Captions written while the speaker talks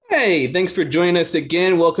Hey, thanks for joining us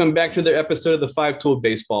again. Welcome back to another episode of the Five Tool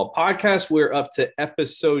Baseball Podcast. We're up to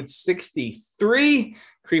episode 63,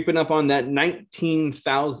 creeping up on that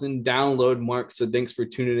 19,000 download mark. So thanks for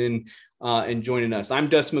tuning in and joining us. I'm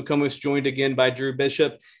Dustin McComas, joined again by Drew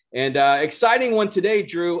Bishop. And exciting one today,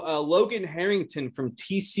 Drew. Logan Harrington from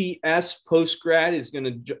TCS Post Grad is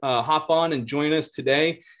going to hop on and join us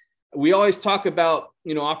today. We always talk about,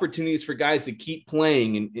 opportunities for guys to keep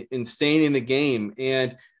playing and staying in the game.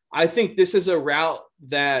 And I think this is a route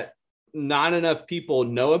that not enough people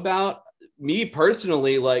know about. Me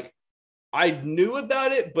personally, I knew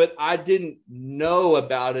about it, but I didn't know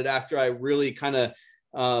about it after I really kind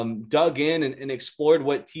of dug in and explored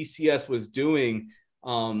what TCS was doing.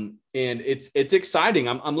 And it's exciting.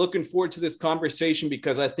 I'm looking forward to this conversation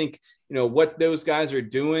because I think, what those guys are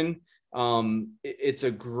doing, it's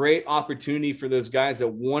a great opportunity for those guys that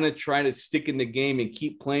want to try to stick in the game and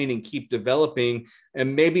keep playing and keep developing,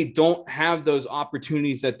 and maybe don't have those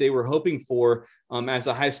opportunities that they were hoping for as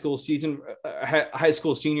a high school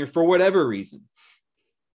senior for whatever reason.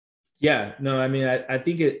 Yeah, no, I mean, I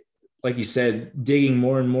think it, like you said, digging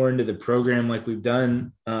more and more into the program like we've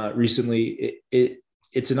done recently,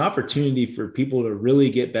 it's an opportunity for people to really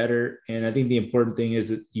get better. And I think the important thing is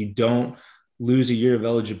that you don't lose a year of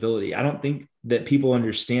eligibility. I don't think that people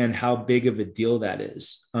understand how big of a deal that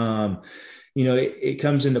is. It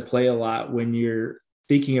comes into play a lot when you're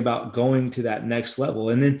thinking about going to that next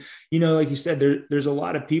level. And then, like you said, there's a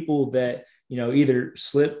lot of people that, either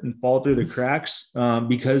slip and fall through the cracks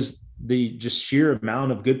because the just sheer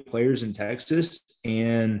amount of good players in Texas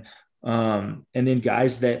and then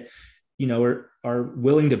guys that, are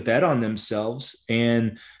willing to bet on themselves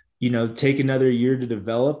and, take another year to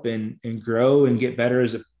develop and grow and get better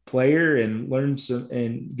as a player and learn some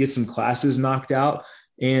and get some classes knocked out.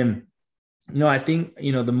 And, I think,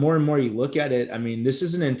 the more and more you look at it, I mean, this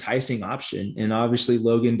is an enticing option. And obviously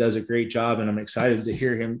Logan does a great job, and I'm excited to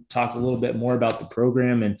hear him talk a little bit more about the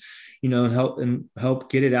program and, and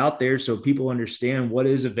help get it out there so people understand what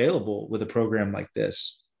is available with a program like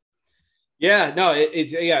this. Yeah, no,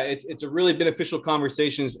 it's a really beneficial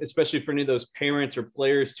conversation, especially for any of those parents or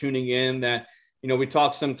players tuning in that, we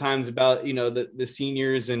talk sometimes about, the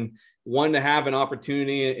seniors and wanting to have an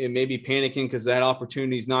opportunity and maybe panicking because that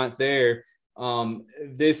opportunity is not there.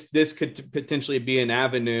 This could potentially be an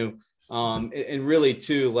avenue. And really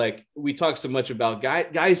too, we talk so much about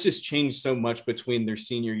guys just change so much between their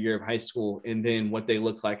senior year of high school and then what they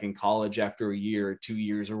look like in college after a year or 2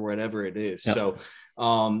 years or whatever it is. Yep. So,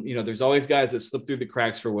 there's always guys that slip through the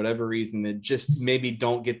cracks for whatever reason that just maybe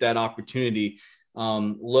don't get that opportunity.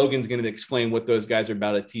 Logan's going to explain what those guys are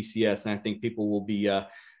about at TCS. And I think people will be, that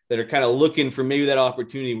are kind of looking for maybe that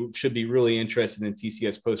opportunity should be really interested in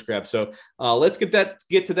TCS Post Grad. So let's get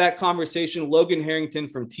to that conversation. Logan Harrington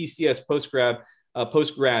from TCS Post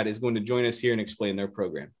Grad is going to join us here and explain their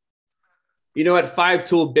program. At Five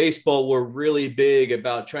Tool Baseball, we're really big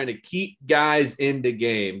about trying to keep guys in the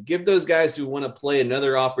game. Give those guys who want to play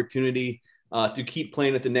another opportunity to keep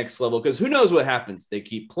playing at the next level, because who knows what happens. They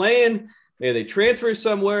keep playing, maybe they transfer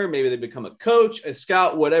somewhere, maybe they become a coach, a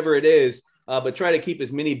scout, whatever it is, but try to keep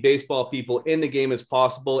as many baseball people in the game as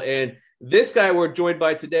possible. And this guy we're joined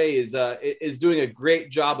by today is doing a great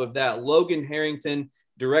job of that. Logan Harrington,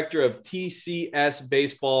 director of TCS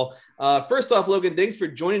Baseball. First off, Logan, thanks for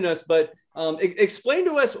joining us, but explain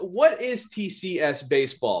to us, what is TCS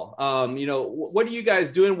Baseball? What are you guys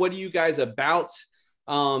doing? What are you guys about?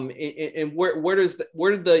 And where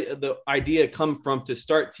did the idea come from to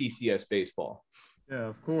start TCS Baseball? Yeah,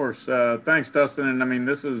 of course. Thanks, Dustin. And I mean,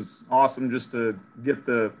 this is awesome just to get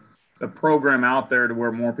the program out there to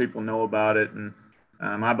where more people know about it. And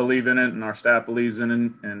I believe in it, and our staff believes in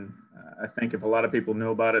it. And I think if a lot of people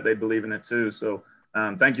know about it, they believe in it too. So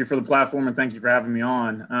thank you for the platform, and thank you for having me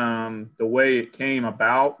on. The way it came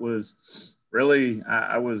about was really,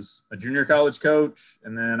 I was a junior college coach,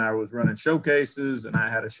 and then I was running showcases, and I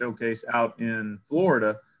had a showcase out in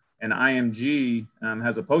Florida, and IMG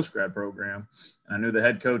has a post-grad program. And I knew the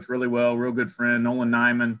head coach really well, real good friend, Nolan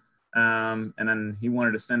Nyman. And then he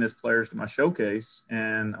wanted to send his players to my showcase.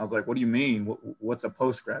 And I was like, what do you mean? What's a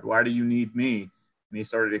post-grad? Why do you need me? And he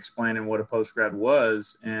started explaining what a post-grad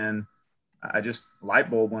was. And I just, light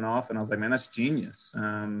bulb went off, and I was like, man, that's genius.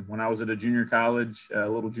 When I was at a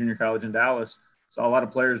little junior college in Dallas, saw a lot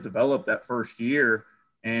of players develop that first year,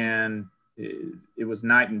 and it was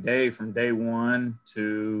night and day from day one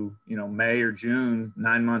to, May or June,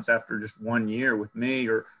 9 months after just 1 year with me.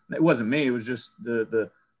 Or it wasn't me, it was just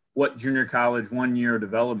what junior college 1 year of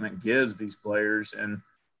development gives these players. And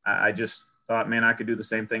I just thought, man, I could do the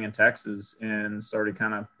same thing in Texas, and started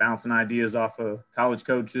kind of bouncing ideas off of college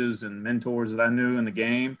coaches and mentors that I knew in the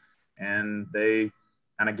game. And they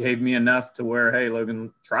kind of gave me enough to where, hey,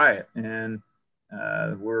 Logan, try it. And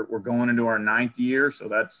we're going into our 9th year. So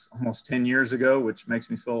that's almost 10 years ago, which makes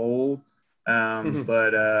me feel old.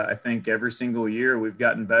 But I think every single year we've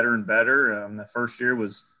gotten better and better. The first year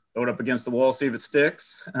was throw it up against the wall, see if it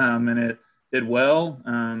sticks. And it did well.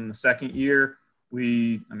 The second year,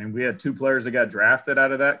 we had 2 players that got drafted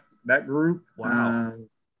out of that group. Wow.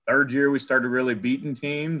 Third year, we started really beating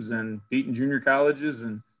teams and beating junior colleges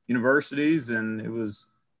and universities. And it was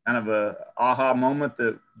kind of a aha moment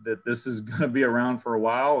that this is going to be around for a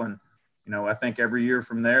while. And, I think every year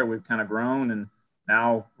from there, we've kind of grown, and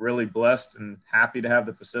now really blessed and happy to have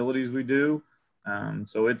the facilities we do.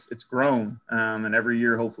 So it's grown, and every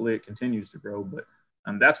year, hopefully it continues to grow, but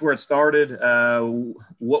that's where it started.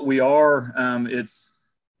 What we are, it's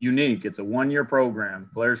unique. It's a 1-year program.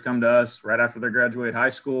 Players come to us right after they graduate high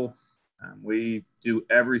school. We do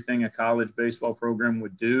everything a college baseball program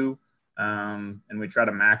would do, and we try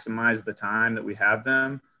to maximize the time that we have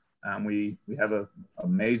them. We have an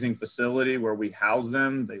amazing facility where we house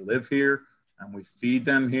them. They live here. We feed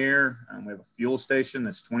them here. We have a fuel station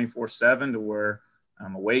that's 24/7 to where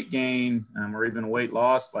a weight gain or even a weight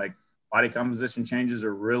loss, like body composition changes,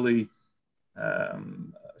 are really a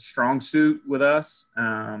strong suit with us.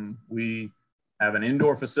 We have an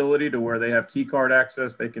indoor facility to where they have key card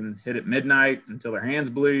access. They can hit at midnight until their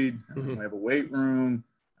hands bleed. We have a weight room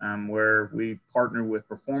where we partner with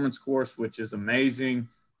Performance Course, which is amazing.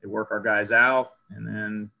 They work our guys out, and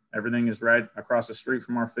then everything is right across the street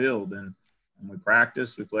from our field. And we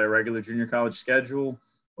practice. We play a regular junior college schedule,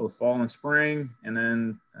 both fall and spring. And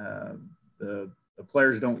then the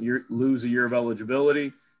players don't lose a year of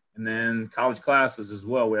eligibility. And then college classes as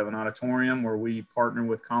well. We have an auditorium where we partner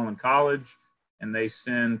with Collin College, and they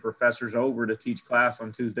send professors over to teach class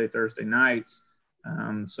on Tuesday, Thursday nights.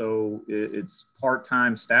 So it's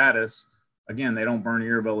part-time status. Again, they don't burn a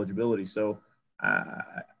year of eligibility. So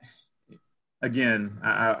again,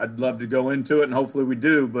 I'd love to go into it, and hopefully we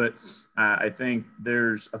do, but I think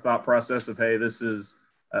there's a thought process of, hey, this is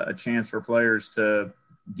a chance for players to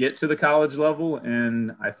get to the college level.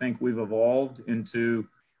 And I think we've evolved into,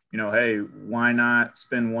 hey, why not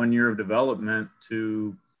spend 1 year of development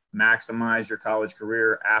to maximize your college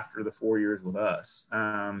career after the 4 years with us?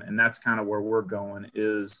 And that's kind of where we're going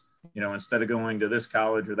is, instead of going to this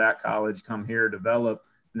college or that college, come here, develop,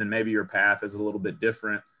 and then maybe your path is a little bit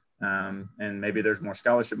different. And maybe there's more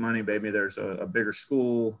scholarship money, maybe there's a bigger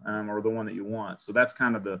school or the one that you want. So that's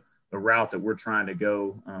kind of the route that we're trying to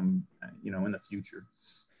go, in the future.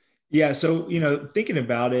 Yeah. So, thinking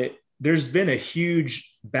about it, there's been a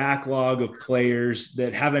huge backlog of players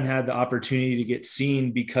that haven't had the opportunity to get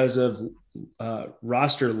seen because of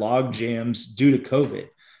roster log jams due to COVID.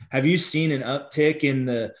 Have you seen an uptick in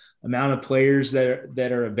the amount of players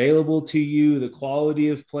that are available to you, the quality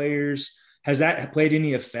of players? Has that played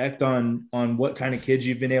any effect on what kind of kids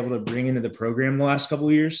you've been able to bring into the program the last couple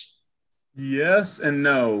of years? Yes and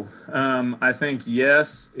no. I think,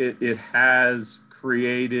 yes, it has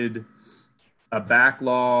created a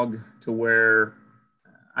backlog to where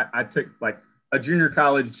I took like a junior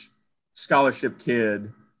college scholarship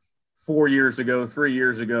kid 4 years ago, 3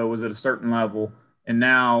 years ago was at a certain level, and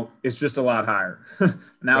now it's just a lot higher.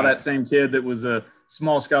 Now Right. That same kid that was a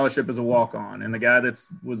small scholarship is a walk-on, and the guy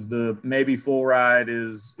was the maybe full ride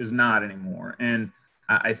is not anymore. And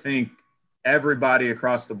I think everybody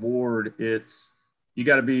across the board, you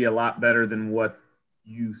got to be a lot better than what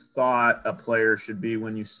you thought a player should be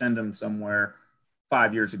when you send them somewhere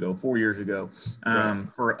 5 years ago, 4 years ago. Right.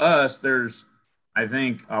 For us, there's, I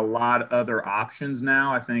think, a lot of other options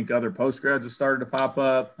now. I think other post grads have started to pop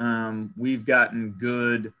up. We've gotten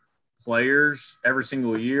good players every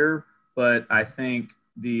single year, but I think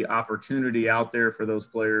the opportunity out there for those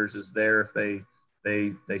players is there if they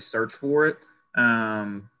search for it.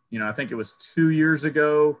 I think it was 2 years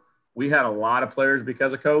ago, we had a lot of players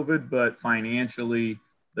because of COVID, but financially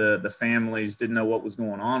the families didn't know what was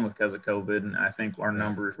going on because of COVID. And I think our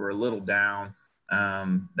numbers were a little down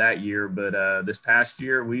that year. But this past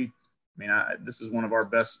year, this is one of our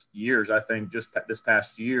best years, I think, just this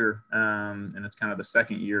past year. And it's kind of the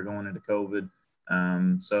second year going into COVID.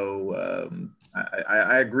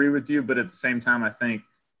 I agree with you, but at the same time, I think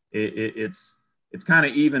it's kind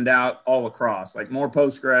of evened out all across, like more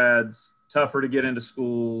post grads, tougher to get into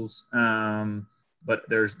schools. But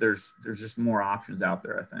there's just more options out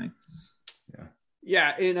there, I think.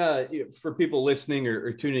 Yeah. And for people listening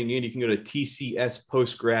or tuning in, you can go to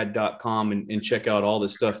tcspostgrad.com and check out all the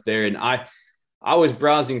stuff there. And I was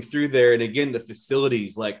browsing through there, and again, the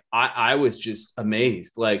facilities, like I was just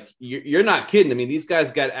amazed. Like you're not kidding. I mean, these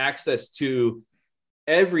guys got access to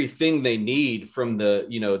everything they need, from the,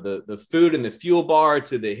 the food and the fuel bar,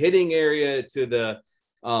 to the hitting area, to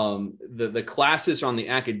the classes on the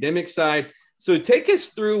academic side. So take us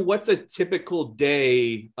through what's a typical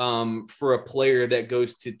day for a player that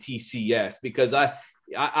goes to TCS, because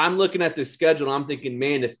I'm looking at this schedule and I'm thinking,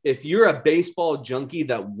 man, if you're a baseball junkie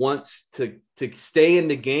that wants to stay in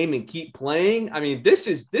the game and keep playing, I mean, this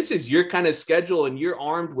is your kind of schedule, and you're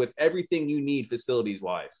armed with everything you need facilities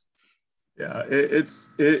wise. Yeah,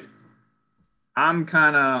 I'm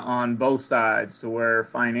kind of on both sides, to where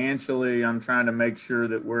financially I'm trying to make sure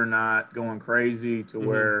that we're not going crazy, to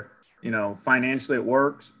where, financially it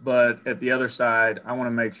works. But at the other side, I want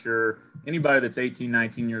to make sure anybody that's 18,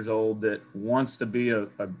 19 years old that wants to be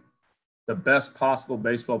the best possible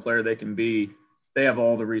baseball player they can be, they have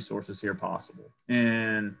all the resources here possible.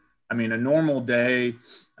 And I mean, a normal day,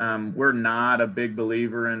 we're not a big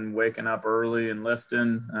believer in waking up early and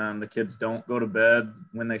lifting. The kids don't go to bed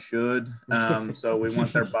when they should. So we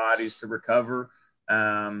want their bodies to recover.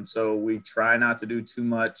 So we try not to do too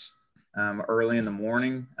much early in the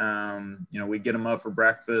morning. We get them up for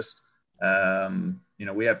breakfast.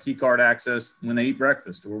 We have key card access when they eat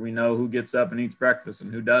breakfast, where we know who gets up and eats breakfast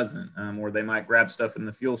and who doesn't, or they might grab stuff in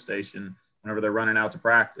the fuel station whenever they're running out to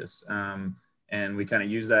practice. And we kind of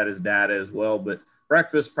use that as data as well. But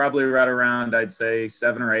breakfast probably right around, I'd say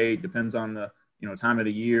 7 or 8, depends on the time of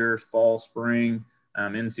the year, fall, spring,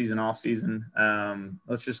 in season, off season.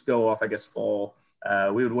 Let's just go off, I guess, fall.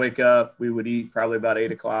 We would wake up, we would eat probably about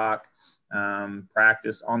 8 o'clock,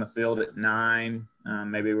 practice on the field at 9,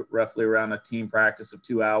 maybe roughly around a team practice of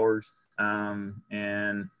 2 hours.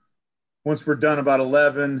 And once we're done about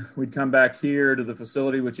 11, we'd come back here to the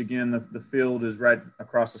facility, which again, the field is right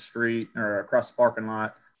across the street or across the parking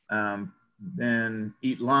lot. Then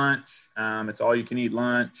eat lunch. It's all you can eat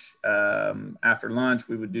lunch. After lunch,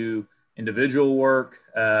 we would do individual work,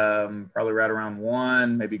 probably right around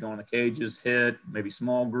 1, maybe going to cages, hit, maybe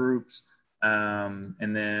small groups.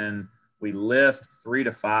 And then we lift 3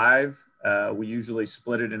 to 5. We usually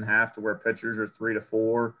split it in half, to where pitchers are 3 to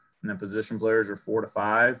 4, and then position players are 4 to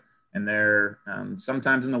 5. And they're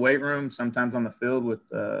sometimes in the weight room, sometimes on the field with,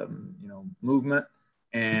 movement.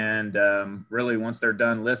 And really, once they're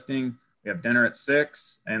done lifting, we have dinner at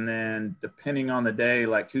 6. And then depending on the day,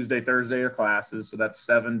 like Tuesday, Thursday are classes. So that's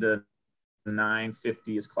 7 to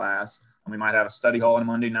 9:50 is class. And we might have a study hall on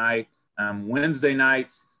Monday night. Wednesday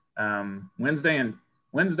nights,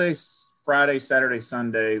 Wednesday, Friday, Saturday,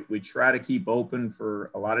 Sunday, we try to keep open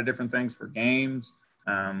for a lot of different things, for games.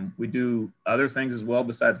 We do other things as well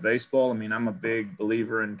besides baseball. I mean, I'm a big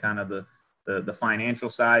believer in kind of the financial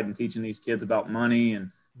side, and teaching these kids about money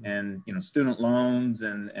and student loans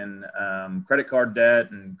and credit card debt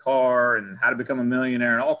and car and how to become a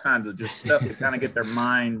millionaire and all kinds of just stuff to kind of get their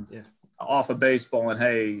minds off of baseball. And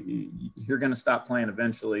hey, you're going to stop playing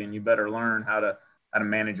eventually, and you better learn how to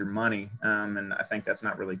manage your money. And I think that's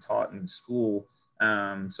not really taught in school.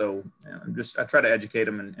 I try to educate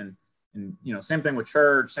them and same thing with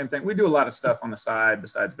church, same thing. We do a lot of stuff on the side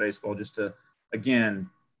besides baseball, just to, again,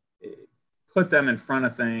 put them in front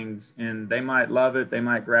of things, and they might love it, they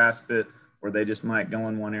might grasp it, or they just might go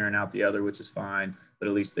in one ear and out the other, which is fine. But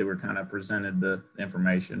at least they were kind of presented the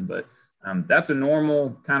information. But that's a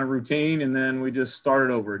normal kind of routine. And then we just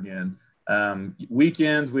started over again.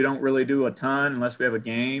 Weekends, we don't really do a ton unless we have a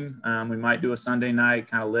game. We might do a Sunday night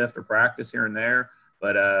kind of lift or practice here and there.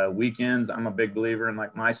 But weekends, I'm a big believer in,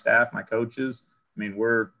 like, my staff, my coaches. I mean,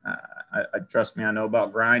 I trust me, I know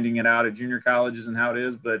about grinding it out at junior colleges and how it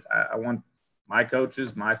is, but I want my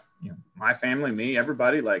coaches, my family, me,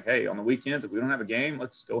 everybody, like, hey, on the weekends, if we don't have a game,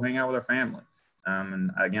 let's go hang out with our family. And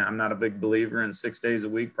again, I'm not a big believer in 6 days a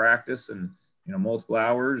week practice and, multiple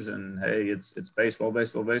hours. And hey, it's baseball.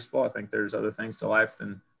 I think there's other things to life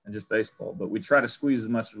than just baseball, but we try to squeeze as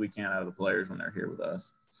much as we can out of the players when they're here with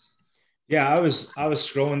us. Yeah, I was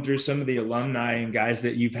scrolling through some of the alumni and guys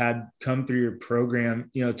that you've had come through your program.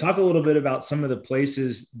 Talk a little bit about some of the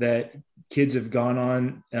places that kids have gone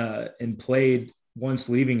on and played once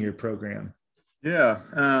leaving your program. Yeah,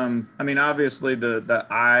 I mean, obviously the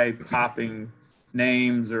eye-popping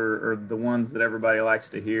names are the ones that everybody likes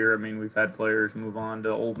to hear. I mean, we've had players move on to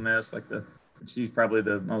Ole Miss, she's probably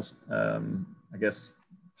the most, I guess,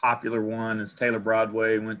 popular one is Taylor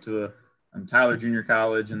Broadway. Went to Tyler Junior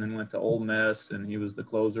College and then went to Ole Miss, and he was the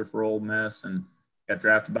closer for Ole Miss and got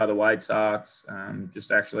drafted by the White Sox.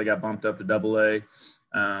 Just actually got bumped up to Double-A.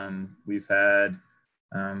 We've had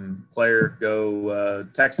player go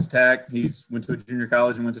Texas Tech. He's went to a junior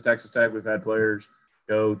college and went to Texas Tech. We've had players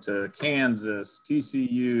go to Kansas,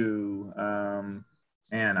 TCU,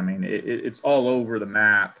 and I mean it's all over the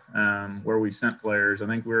map where we've sent players. I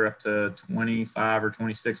think we're up to 25 or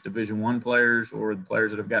 26 Division I players, or the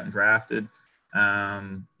players that have gotten drafted.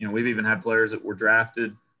 We've even had players that were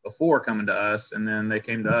drafted before coming to us, and then they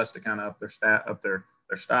came to us to kind of up their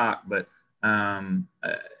stock. But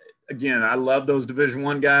again, I love those Division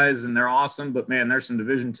I guys, and they're awesome. But man, there's some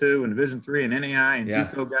Division II and Division III and NAI and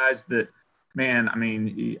JUCO guys that, man, I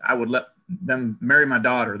mean, I would let them marry my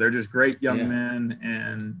daughter. They're just great young men,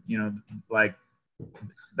 and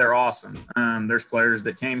they're awesome. There's players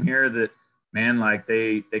that came here that, man, like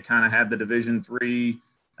they kind of had the Division III,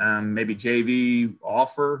 maybe JV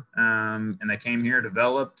offer, and they came here,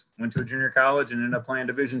 developed, went to a junior college, and ended up playing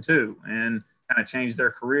Division II, and kind of changed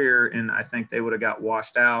their career. And I think they would have got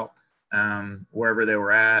washed out wherever they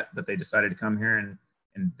were at, but they decided to come here and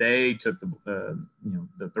they took the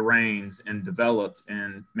reins and developed,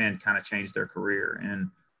 and man, kind of changed their career. And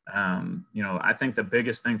I think the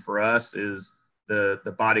biggest thing for us is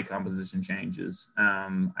the body composition changes.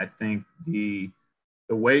 I think the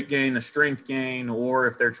weight gain, the strength gain, or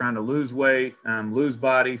if they're trying to lose weight, lose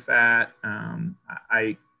body fat,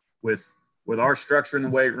 with our structure in the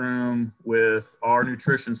weight room, with our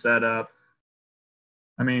nutrition setup,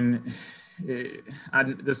 I mean,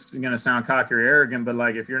 this is going to sound cocky or arrogant, but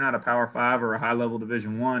like if you're not a Power 5 or a high-level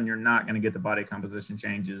Division I, you're not going to get the body composition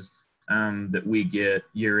changes that we get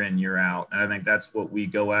year in, year out. And I think that's what we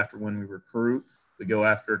go after when we recruit. We go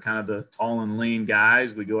after kind of the tall and lean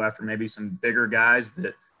guys. We go after maybe some bigger guys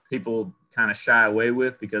that people kind of shy away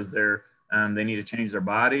with because they need to change their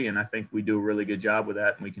body. And I think we do a really good job with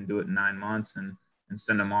that, and we can do it in 9 months and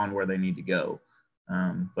send them on where they need to go.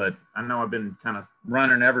 But I know I've been kind of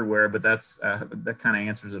running everywhere, but that kind of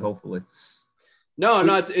answers it, hopefully. No,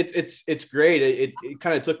 it's great. It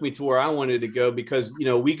kind of took me to where I wanted to go, because,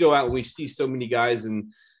 we go out and we see so many guys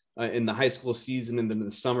in the high school season and then in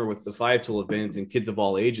the summer with the 5-tool events and kids of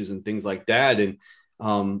all ages and things like that. And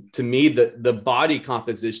to me, the body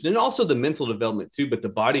composition, and also the mental development too, but the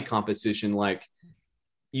body composition, like,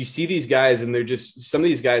 you see these guys and they're just, some of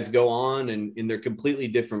these guys go on and they're completely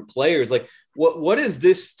different players. Like what has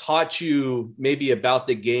this taught you maybe about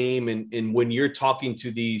the game? And when you're talking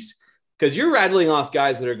to these, because you're rattling off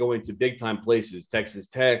guys that are going to big time places, Texas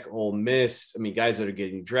Tech, Ole Miss. I mean, guys that are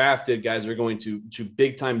getting drafted, guys that are going to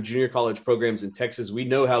big time junior college programs in Texas. We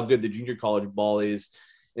know how good the junior college ball is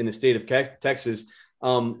in the state of Texas.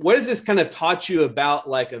 What has this kind of taught you about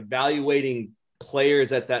like evaluating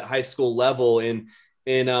players at that high school level? And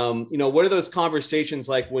what are those conversations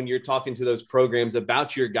like when you're talking to those programs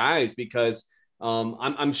about your guys? Because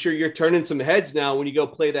I'm sure you're turning some heads now when you go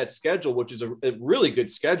play that schedule, which is a really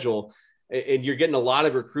good schedule, and you're getting a lot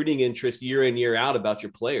of recruiting interest year in, year out about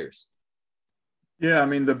your players. Yeah, I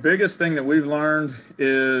mean, the biggest thing that we've learned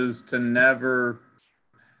is to never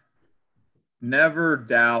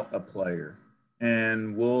doubt a player.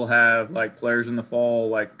 And we'll have like players in the fall,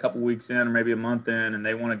 like a couple weeks in or maybe a month in, and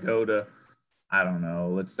they want to go to, I don't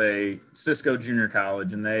know, let's say Cisco Junior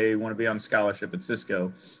College, and they want to be on scholarship at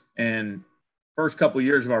Cisco. And first couple of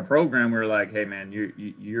years of our program, we were like, hey man,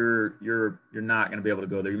 you're not going to be able to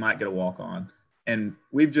go there. You might get a walk on. And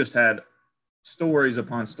we've just had stories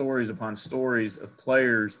upon stories upon stories of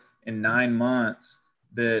players in 9 months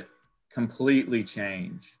that completely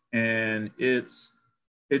change. And it's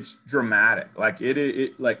dramatic. Like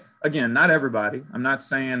it like, again, not everybody. I'm not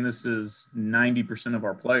saying this is 90% of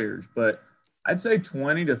our players, but I'd say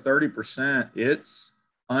 20 to 30%. It's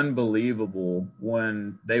unbelievable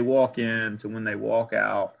when they walk in to when they walk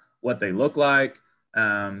out, what they look like.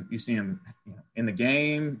 You see them in the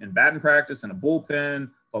game, in batting practice, in a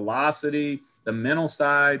bullpen, velocity, the mental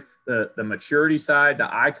side, the maturity side,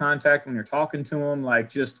 the eye contact when you're talking to them. Like,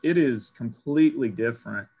 just, it is completely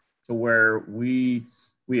different to where we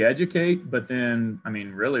educate, but then, I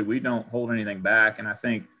mean, really, we don't hold anything back. And I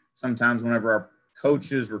think sometimes whenever our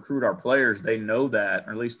coaches recruit our players, they know that,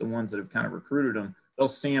 or at least the ones that have kind of recruited them, they'll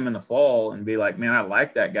see him in the fall and be like, man, I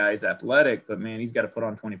like that guy. He's athletic, but man, he's got to put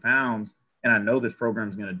on 20 pounds. And I know this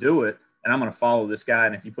program's going to do it. And I'm going to follow this guy.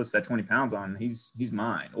 And if he puts that 20 pounds on, he's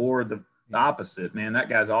mine. Or the opposite, man, that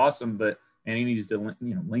guy's awesome, but man, he needs to,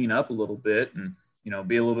 lean up a little bit and,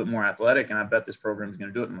 be a little bit more athletic. And I bet this program's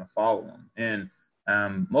going to do it. And I'm going to follow him. And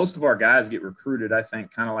most of our guys get recruited, I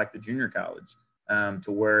think, kind of like the junior college,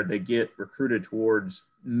 to where they get recruited towards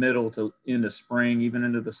middle to end of spring, even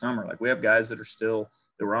into the summer. Like, we have guys that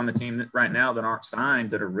were on the team right now that aren't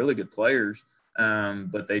signed, that are really good players,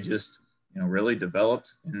 but they just, really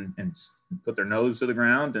developed and put their nose to the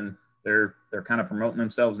ground, and they're kind of promoting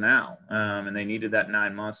themselves now. And they needed that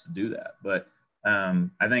 9 months to do that. But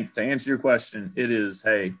I think to answer your question, it is,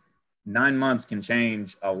 hey, 9 months can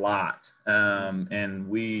change a lot. And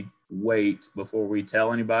we wait before we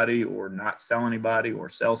tell anybody or not sell anybody or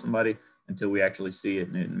sell somebody until we actually see it.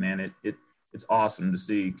 And man, it's awesome to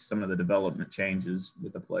see some of the development changes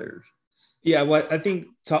with the players. Yeah, well, I think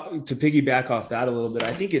to piggyback off that a little bit,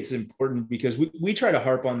 I think it's important because we try to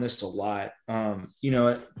harp on this a lot.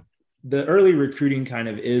 The early recruiting kind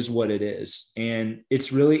of is what it is, and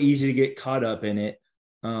it's really easy to get caught up in it.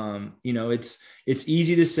 It's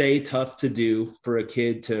easy to say, tough to do for a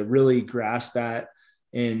kid to really grasp that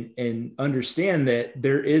and understand that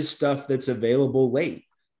there is stuff that's available late.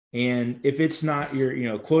 And if it's not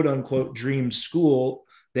your, quote unquote dream school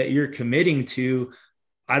that you're committing to,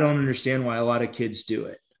 I don't understand why a lot of kids do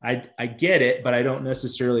it. I get it, but I don't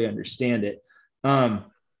necessarily understand it. And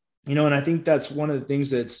I think that's one of the things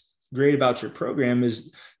that's great about your program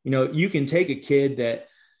is, you can take a kid that,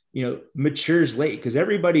 matures late, because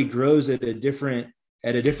everybody grows at a different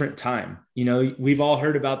time. We've all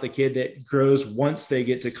heard about the kid that grows once they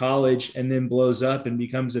get to college and then blows up and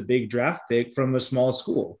becomes a big draft pick from a small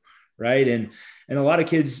school. Right. And a lot of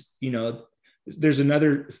kids, there's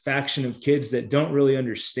another faction of kids that don't really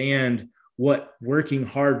understand what working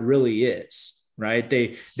hard really is. Right.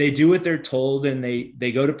 They do what they're told, and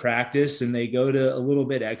they go to practice and they go to a little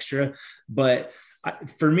bit extra. But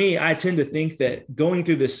for me, I tend to think that going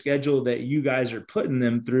through the schedule that you guys are putting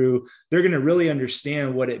them through, they're going to really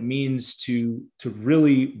understand what it means to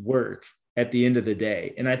really work at the end of the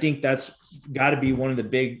day. And I think that's got to be one of the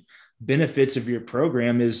big benefits of your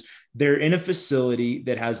program is they're in a facility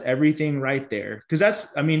that has everything right there.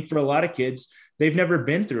 Because for a lot of kids, they've never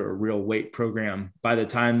been through a real weight program by the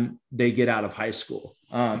time they get out of high school.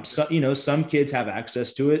 Some kids have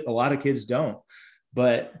access to it. A lot of kids don't.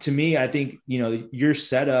 But to me, I think, your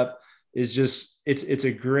setup is just, it's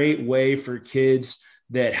a great way for kids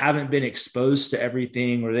that haven't been exposed to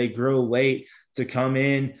everything, or they grow late, to come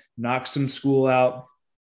in, knock some school out,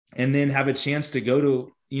 and then have a chance to go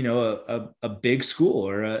to, a big school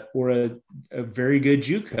or a very good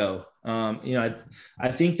JUCO.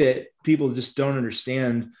 I think that people just don't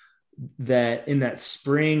understand that in that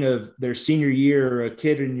spring of their senior year, or a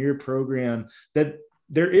kid in your program, that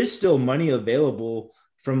there is still money available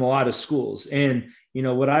from a lot of schools. And,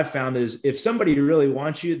 what I've found is if somebody really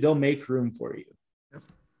wants you, they'll make room for you. Yep.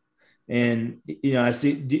 And, I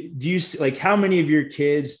see, do you like, how many of your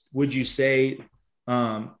kids would you say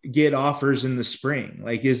get offers in the spring?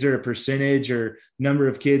 Like, is there a percentage or number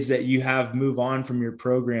of kids that you have move on from your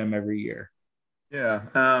program every year? Yeah.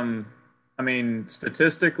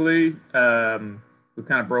 Statistically, we've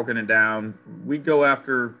kind of broken it down. We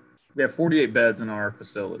have 48 beds in our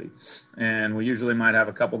facility, and we usually might have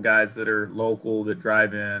a couple guys that are local that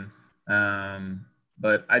drive in.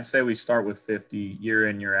 But I'd say we start with 50 year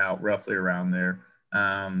in, year out, roughly around there.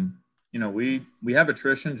 We have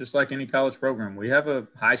attrition just like any college program. We have a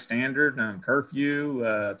high standard, curfew,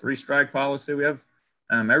 3-strike policy. We have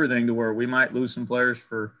everything to where we might lose some players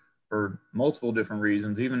for multiple different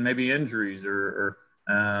reasons, even maybe injuries or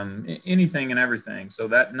anything and everything. So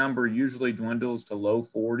that number usually dwindles to low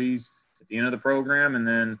 40s at the end of the program. And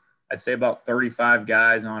then I'd say about 35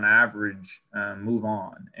 guys on average move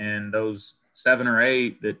on. And those 7 or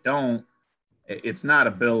 8 that don't, it's not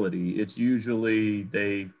ability. It's usually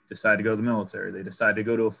they decide to go to the military. They decide to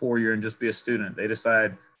go to a 4-year and just be a student. They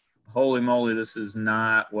decide, holy moly, this is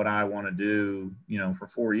not what I want to do, for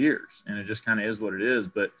 4 years. And it just kind of is what it is.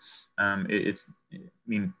 But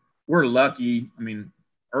we're lucky.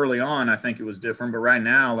 Early on, I think it was different, but right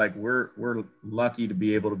now, like we're lucky to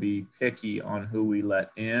be able to be picky on who we let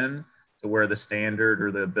in, to where the standard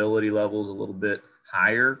or the ability level is a little bit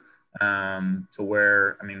higher, to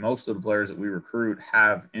where, most of the players that we recruit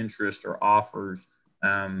have interest or offers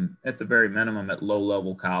at the very minimum at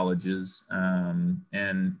low-level colleges,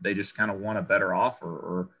 and they just kind of want a better offer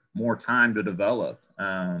or more time to develop.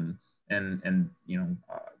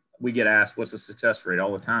 We get asked, what's the success rate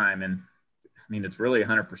all the time? And it's really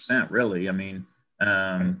 100%, really.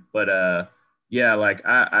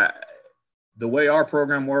 The way our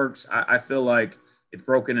program works, I feel like it's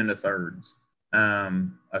broken into thirds.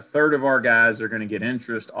 A third of our guys are going to get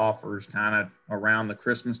interest offers kind of around the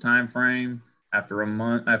Christmas time frame, after a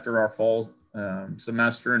month, after our fall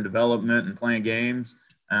semester and development and playing games.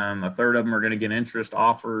 A third of them are going to get interest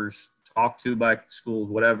offers talked to by schools,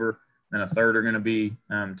 whatever. Then a third are going to be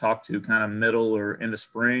talked to kind of middle or into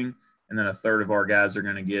spring. And then a third of our guys are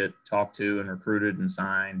going to get talked to and recruited and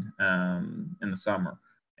signed in the summer.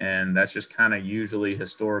 And that's just kind of usually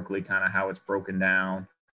historically kind of how it's broken down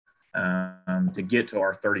to get to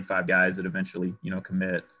our 35 guys that eventually,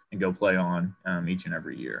 commit and go play on each and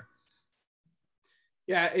every year.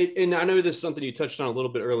 Yeah, and I know this is something you touched on a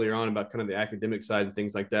little bit earlier on about kind of the academic side and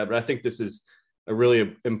things like that, but I think this is a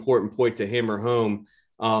really important point to hammer home.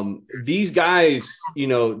 These guys,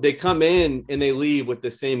 they come in and they leave with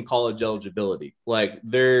the same college eligibility. Like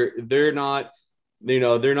they're not,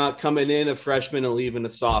 they're not coming in a freshman and leaving a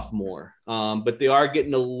sophomore, but they are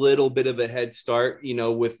getting a little bit of a head start,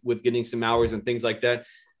 with getting some hours and things like that.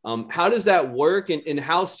 How does that work, and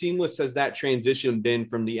how seamless has that transition been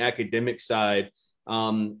from the academic side?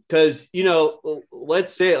 Because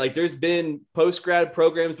let's say it, like there's been post grad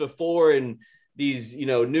programs before, and these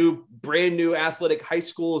brand new athletic high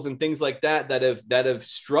schools and things like that have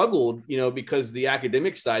struggled, because the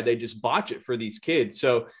academic side, they just botch it for these kids.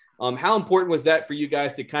 So how important was that for you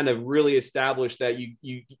guys to kind of really establish that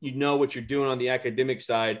you know what you're doing on the academic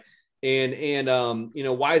side, and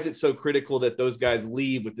why is it so critical that those guys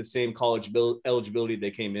leave with the same college eligibility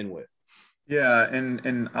they came in with? Yeah,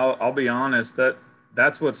 and I'll be honest,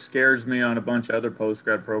 that's what scares me on a bunch of other post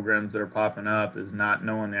grad programs that are popping up, is not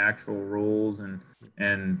knowing the actual rules and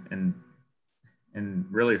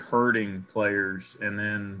really hurting players, and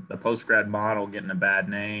then the post grad model getting a bad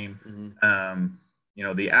name. Mm-hmm.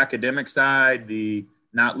 The academic side, the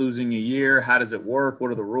not losing a year, how does it work? What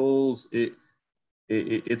are the rules?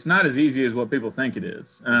 It's not as easy as what people think it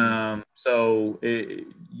is.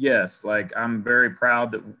 Yes, like I'm very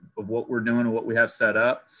proud of what we're doing and what we have set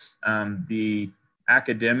up. The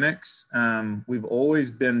academics, we've always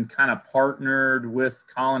been kind of partnered with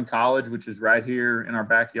Collin College, which is right here in our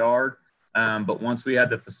backyard. But once we had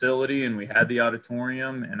the facility and we had the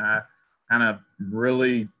auditorium, and I kind of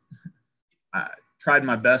really tried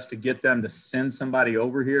my best to get them to send somebody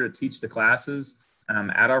over here to teach the classes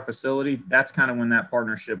at our facility, that's kind of when that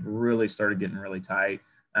partnership really started getting really tight.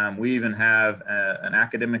 We even have an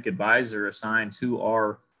academic advisor assigned to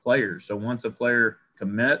our players. So once a player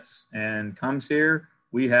commits and comes here,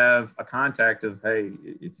 we have a contact of, hey,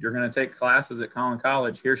 if you're going to take classes at Collin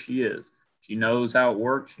College, here she is. She knows how it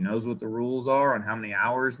works. She knows what the rules are and how many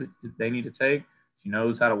hours that they need to take. She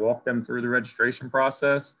knows how to walk them through the registration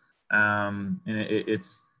process. And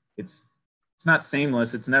it's not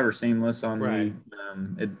seamless. It's never seamless on right.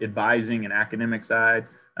 The advising and academic side.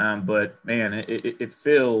 But man, it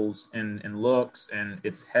feels and looks, and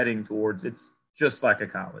it's heading towards, it's just like a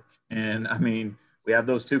college. And I mean, we have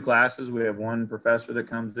those two classes. We have one professor that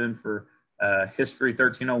comes in for history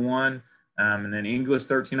 1301, and then English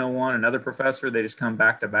 1301, another professor. They just come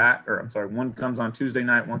back to back, or I'm sorry, one comes on Tuesday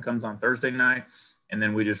night, one comes on Thursday night. And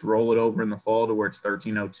then we just roll it over in the fall to where it's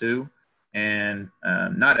 1302. And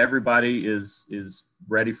not everybody is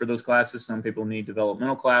ready for those classes. Some people need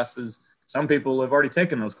developmental classes. Some people have already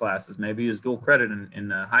taken those classes, maybe as dual credit in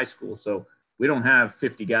high school. So we don't have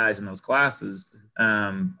 50 guys in those classes.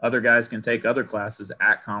 Other guys can take other classes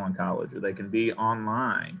at Collin College, or they can be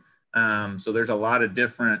online. So there's a lot of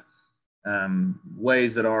different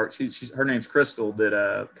ways that her name's Crystal,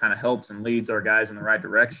 that kind of helps and leads our guys in the right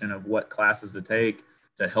direction of what classes to take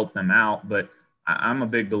to help them out. But I'm a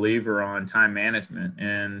big believer on time management,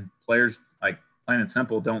 and players, like, plain and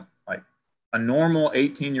simple, don't, like, a normal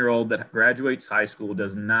 18-year-old that graduates high school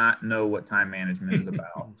does not know what time management is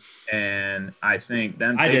about. And I think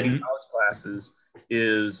them taking college classes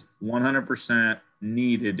is 100%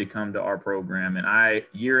 needed to come to our program. And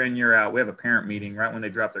year in, year out, we have a parent meeting right when they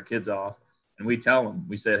drop their kids off, and we tell them,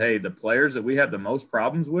 we said, hey, the players that we have the most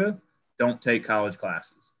problems with don't take college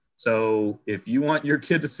classes. So if you want your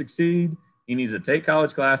kid to succeed, he needs to take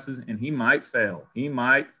college classes, and he might fail. He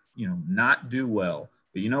might, not do well,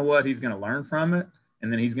 but you know what? He's going to learn from it,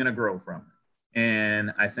 and then he's going to grow from it.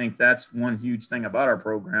 And I think that's one huge thing about our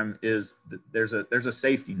program, is that there's a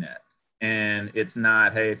safety net, and it's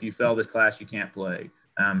not, hey, if you fail this class, you can't play.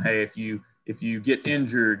 Hey, if you get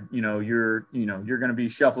injured, you're going to be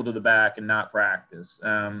shuffled to the back and not practice.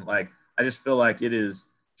 I just feel like it is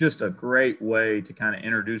just a great way to kind of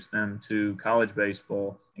introduce them to college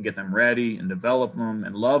baseball and get them ready and develop them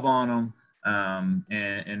and love on them,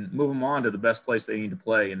 and move them on to the best place they need to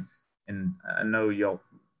play. And I know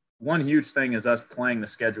one huge thing is us playing the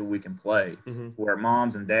schedule we can play, mm-hmm. where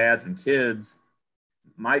moms and dads and kids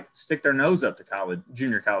might stick their nose up to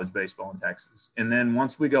junior college baseball in Texas. And then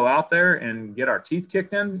once we go out there and get our teeth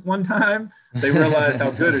kicked in one time, they realize how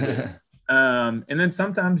good it is. And then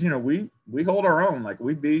sometimes, we hold our own. Like,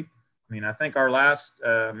 we beat, I think our last,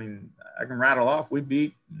 I can rattle off, we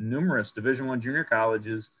beat numerous Division I junior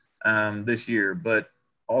colleges this year, but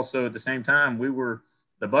also at the same time, we were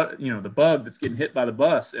the bug that's getting hit by the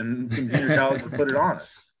bus, and some junior colleges put it on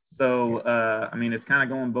us. So, I mean, it's kind of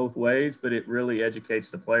going both ways, but it really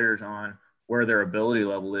educates the players on where their ability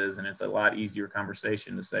level is. And it's a lot easier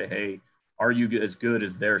conversation to say, hey, are you as good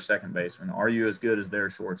as their second baseman? Are you as good as their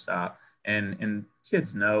shortstop? And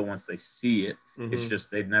kids know once they see it, it's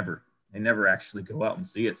just they never actually go out and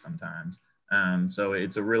see it sometimes. So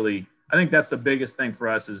it's I think that's the biggest thing for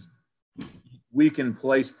us is we can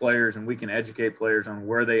place players and we can educate players on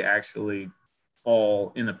where they actually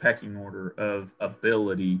fall in the pecking order of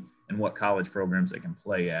ability and what college programs they can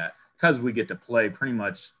play at, because we get to play pretty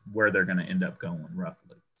much where they're going to end up going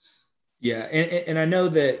roughly. Yeah. And I know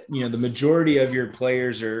that, the majority of your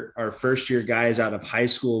players are first year guys out of high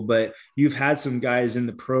school, but you've had some guys in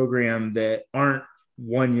the program that aren't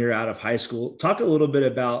 1 year out of high school. Talk a little bit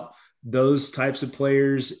about those types of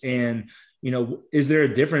players and, is there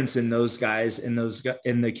a difference in those guys and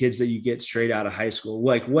the kids that you get straight out of high school?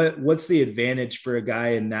 Like what's the advantage for a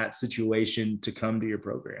guy in that situation to come to your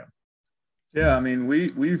program? Yeah. I mean,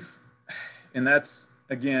 and that's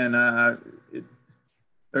again,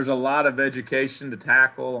 there's a lot of education to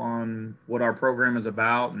tackle on what our program is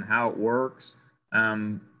about and how it works.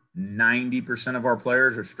 90% of our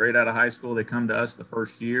players are straight out of high school. They come to us the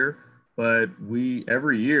first year, but we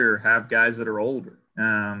every year have guys that are older.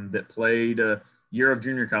 That played a year of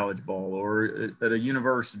junior college ball or at a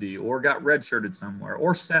university or got redshirted somewhere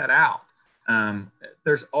or sat out.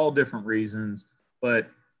 There's all different reasons, but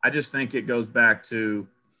I just think it goes back to,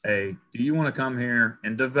 do you want to come here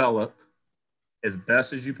and develop as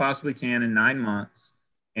best as you possibly can in 9 months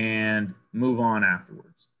and move on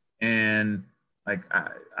afterwards? And like,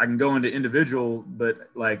 I can go into individual, but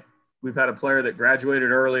like we've had a player that graduated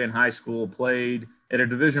early in high school, played at a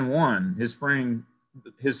Division I,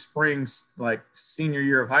 his spring's like senior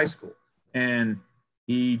year of high school. And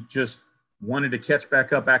he just wanted to catch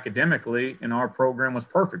back up academically, and our program was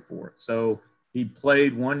perfect for it. So he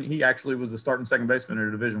he actually was the starting second baseman at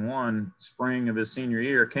a Division I spring of his senior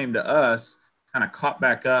year, came to us, kind of caught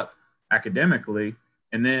back up academically.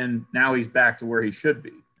 And then now he's back to where he should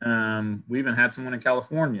be. We even had someone in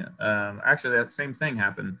California. Actually, that same thing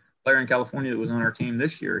happened. A player in California that was on our team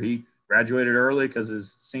this year, he graduated early because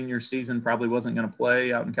his senior season probably wasn't going to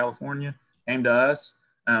play out in California, came to us,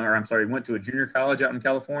 he went to a junior college out in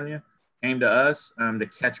California, came to us to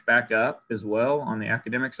catch back up as well on the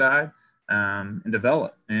academic side and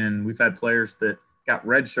develop. And we've had players that got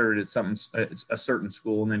redshirted at a certain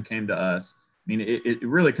school and then came to us. I mean, it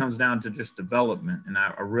really comes down to just development. And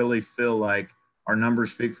I really feel like our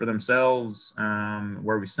numbers speak for themselves,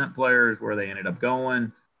 where we sent players, where they ended up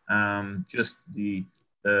going, just the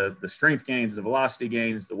strength gains, the velocity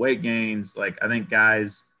gains, the weight gains. Like, I think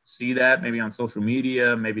guys see that maybe on social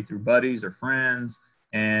media, maybe through buddies or friends,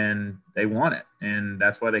 and they want it. And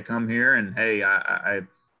that's why they come here and, hey, I'm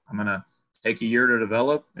going to take a year to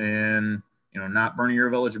develop and, not burn a year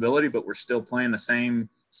of eligibility, but we're still playing the same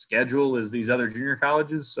schedule as these other junior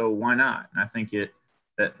colleges. So why not? And I think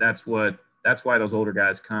that's why those older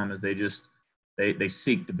guys come, is they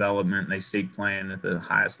seek development. They seek playing at the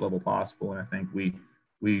highest level possible. And I think we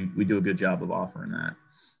do a good job of offering that.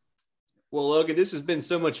 Well, Logan, this has been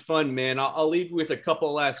so much fun, man. I'll leave you with a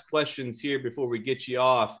couple last questions here before we get you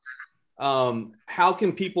off. How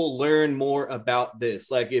can people learn more about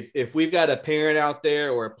this? Like if we've got a parent out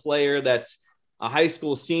there or a player that's a high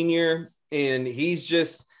school senior and he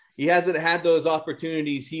hasn't had those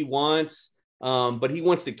opportunities he wants, but he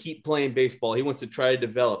wants to keep playing baseball. He wants to try to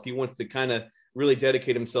develop. He wants to kind of really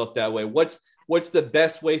dedicate himself that way. What's the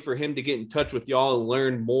best way for him to get in touch with y'all and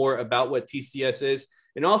learn more about what TCS is?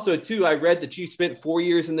 And also, too, I read that you spent 4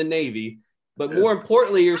 years in the Navy, but more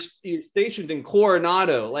importantly, you're stationed in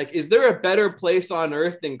Coronado. Like, is there a better place on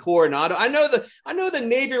earth than Coronado? I know the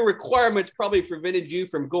Navy requirements probably prevented you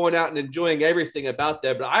from going out and enjoying everything about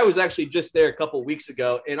that, but I was actually just there a couple of weeks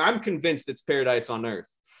ago, and I'm convinced it's paradise on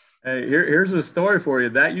earth. Hey, here's a story for you.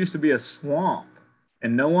 That used to be a swamp,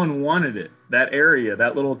 and no one wanted it, that area,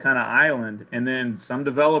 that little kind of island. And then some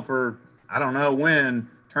developer, I don't know when,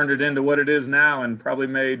 turned it into what it is now and probably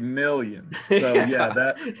made millions. So yeah,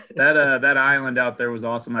 that island out there was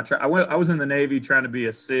awesome. I was in the Navy trying to be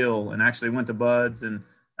a SEAL and actually went to Buds, and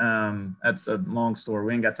that's a long story.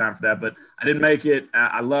 We ain't got time for that, but I didn't make it.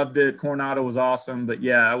 I loved it. Coronado was awesome, but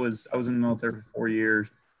yeah, I was in the military for 4 years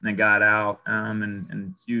and then got out,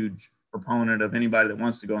 and huge proponent of anybody that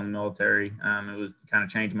wants to go in the military. It was kind of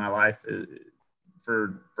changed my life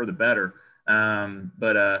for the better. How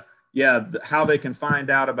they can find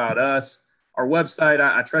out about us. Our website,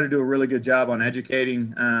 I try to do a really good job on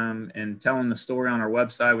educating and telling the story on our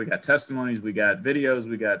website. We got testimonies, we got videos,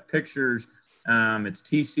 we got pictures. It's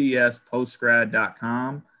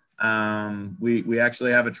tcspostgrad.com. We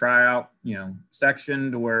actually have a tryout,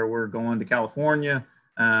 section to where we're going to California.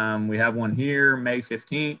 We have one here May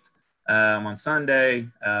 15th on Sunday.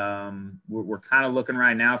 We're kind of looking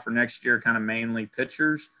right now for next year, kind of mainly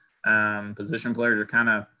pitchers. Position players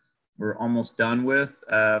we're almost done with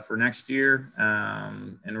for next year.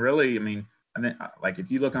 And really, I mean, like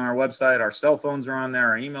if you look on our website, our cell phones are on there,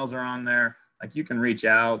 our emails are on there. Like you can reach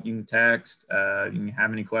out, you can text, you can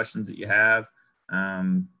have any questions that you have.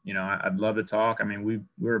 I'd love to talk. I mean,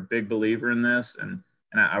 we're a big believer in this, and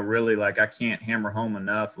I really I can't hammer home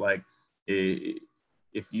enough. Like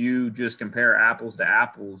if you just compare apples to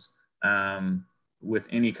apples with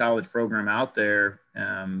any college program out there,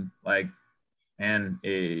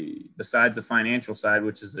 besides the financial side,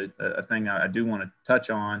 which is a thing I do want to touch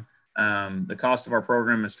on, the cost of our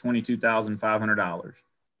program is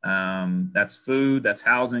 $22,500. That's food, that's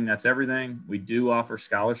housing, that's everything. We do offer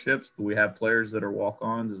scholarships, but we have players that are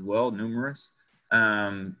walk-ons as well, numerous.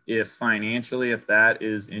 If that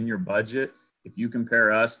is in your budget, if you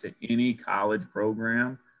compare us to any college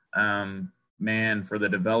program, for the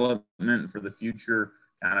development, for the future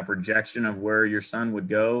kind of projection of where your son would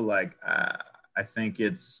go, I think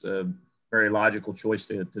it's a very logical choice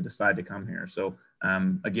to decide to come here. So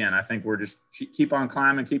again, I think we're just keep on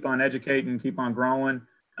climbing, keep on educating, keep on growing.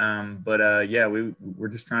 We're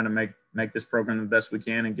just trying to make this program the best we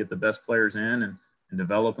can and get the best players in and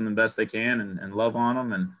develop them the best they can and love on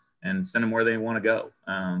them and send them where they want to go.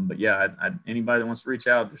 Anybody that wants to reach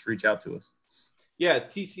out, just reach out to us. Yeah,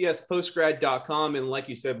 TCSPostgrad.com. And like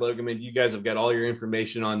you said, Logan, you guys have got all your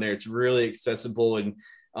information on there. It's really accessible, and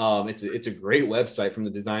it's a great website from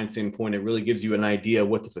the design standpoint. It really gives you an idea of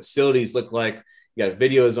what the facilities look like. You got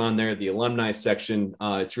videos on there, the alumni section.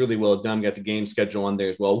 It's really well done. Got the game schedule on there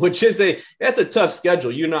as well, which is that's a tough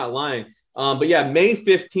schedule. You're not lying. May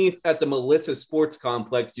 15th at the Melissa Sports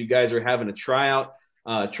Complex, you guys are having a tryout.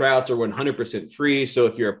 Tryouts are 100% free. So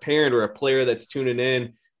if you're a parent or a player that's tuning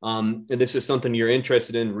in, and this is something you're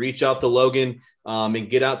interested in, reach out to Logan and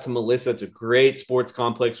get out to Melissa. It's a great sports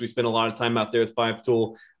complex. We spend a lot of time out there with Five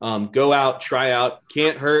Tool. Go out, try out,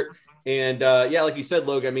 can't hurt. And like you said,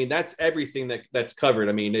 Logan, that's everything that's covered.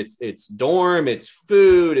 It's dorm, it's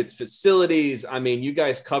food, it's facilities. You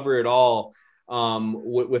guys cover it all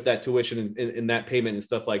with that tuition and that payment and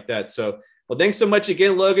stuff like that. So, well, thanks so much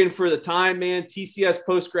again, Logan, for the time, man.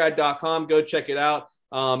 TCSPostgrad.com. Go check it out.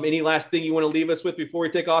 Any last thing you want to leave us with before we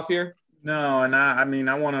take off here? No, and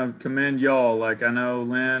I want to commend y'all. I know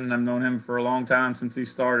Lynn, I've known him for a long time since he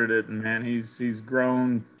started it, and man, he's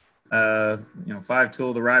grown, Five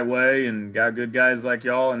Tool the right way, and got good guys like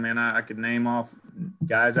y'all. And man, I could name off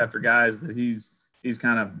guys after guys that he's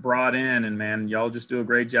kind of brought in, and man, y'all just do a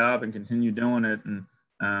great job and continue doing it. And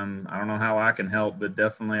I don't know how I can help, but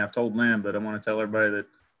definitely I've told Lynn, but I want to tell everybody that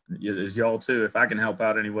is y'all too. If I can help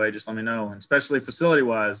out anyway, just let me know. And especially facility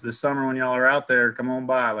wise, this summer when y'all are out there, come on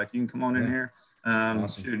by. You can come on in here.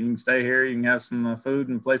 Awesome. Shoot, you can stay here. You can have some food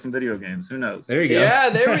and play some video games. Who knows? There you go. Yeah,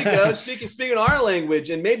 there we go. Speaking our language,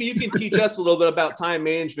 and maybe you can teach us a little bit about time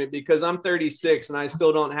management, because I'm 36 and I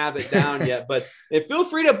still don't have it down yet. But feel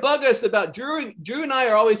free to bug us about Drew and I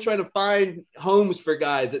are always trying to find homes for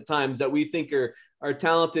guys at times that we think are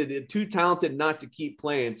talented, too talented not to keep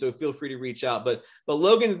playing. So feel free to reach out. But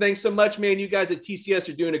Logan, thanks so much, man. You guys at TCS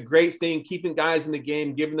are doing a great thing, keeping guys in the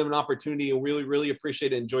game, giving them an opportunity, and really, really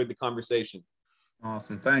appreciate it. Enjoyed the conversation.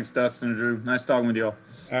 Awesome. Thanks, Dustin and Drew. Nice talking with y'all.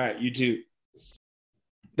 All right. You too.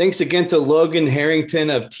 Thanks again to Logan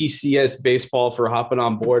Harrington of TCS Baseball for hopping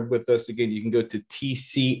on board with us. Again, you can go to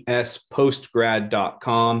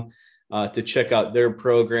TCSPostgrad.com to check out their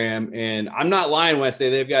program. And I'm not lying when I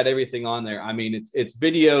say they've got everything on there. It's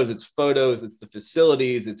videos, it's photos, it's the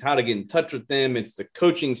facilities, it's how to get in touch with them, it's the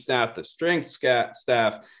coaching staff, the strength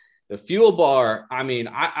staff, the fuel bar.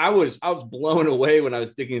 I was blown away when I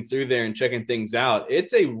was digging through there and checking things out.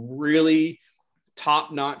 It's a really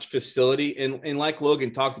top-notch facility. And like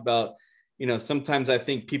Logan talked about, sometimes I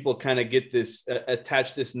think people kind of get this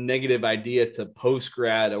attach this negative idea to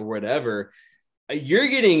post-grad or whatever. You're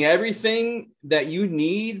getting everything that you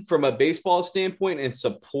need from a baseball standpoint and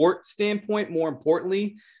support standpoint, more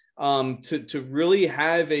importantly, to really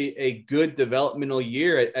have a good developmental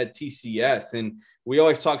year at TCS. And we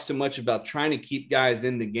always talk so much about trying to keep guys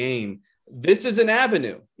in the game. This is an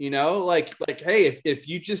avenue, hey, if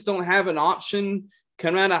you just don't have an option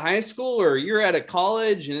coming out of high school, or you're at a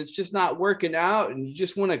college and it's just not working out and you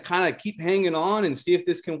just want to kind of keep hanging on and see if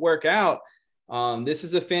this can work out, this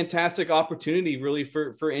is a fantastic opportunity really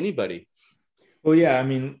for anybody. Well, yeah, I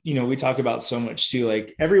mean, we talk about so much too,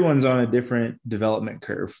 like everyone's on a different development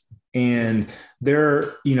curve. And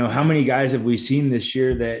how many guys have we seen this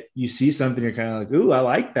year that you see something, you're kind of like, ooh, I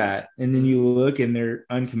like that. And then you look and they're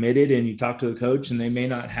uncommitted and you talk to a coach and they may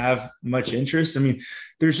not have much interest. I mean,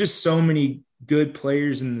 there's just so many good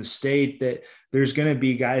players in the state that there's going to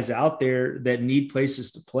be guys out there that need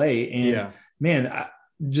places to play. And man,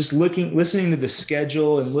 just listening to the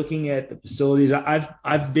schedule and looking at the facilities,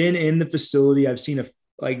 I've been in the facility. I've seen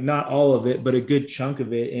not all of it, but a good chunk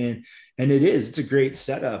of it. And it's a great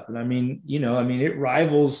setup. And I mean, it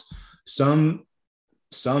rivals some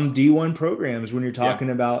D1 programs when you're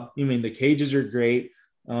talking about, the cages are great.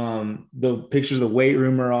 The pictures of the weight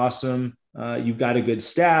room are awesome. You've got a good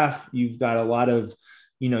staff. You've got a lot of,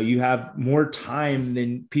 you have more time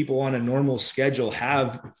than people on a normal schedule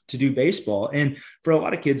have to do baseball. And for a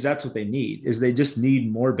lot of kids, that's what they need, is they just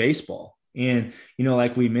need more baseball. And,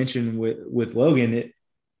 like we mentioned with Logan,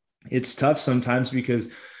 it's tough sometimes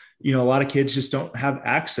because, a lot of kids just don't have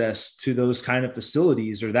access to those kind of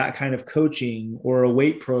facilities or that kind of coaching or a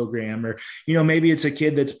weight program, or, maybe it's a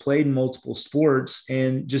kid that's played multiple sports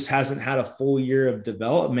and just hasn't had a full year of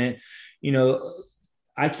development.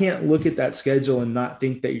 I can't look at that schedule and not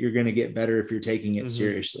think that you're going to get better if you're taking it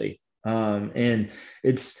seriously. And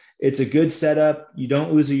it's a good setup. You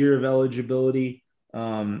don't lose a year of eligibility.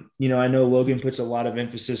 I know Logan puts a lot of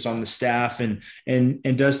emphasis on the staff and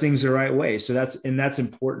does things the right way. So that's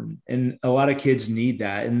important. And a lot of kids need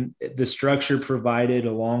that. And the structure provided,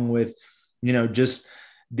 along with, just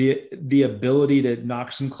the ability to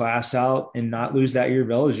knock some class out and not lose that year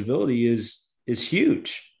of eligibility is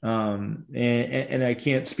huge. And I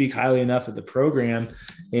can't speak highly enough of the program.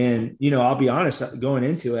 And, I'll be honest, going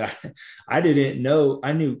into it, I didn't know.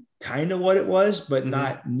 I knew kind of what it was, but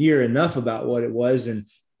not near enough about what it was. And,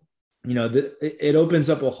 it opens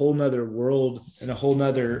up a whole nother world and a whole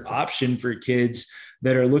nother option for kids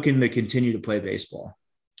that are looking to continue to play baseball.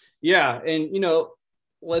 Yeah. And,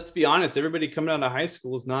 let's be honest, everybody coming out of high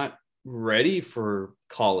school is not ready for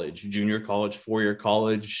college, junior college, 4-year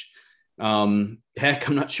college. Heck,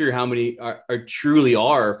 I'm not sure how many are truly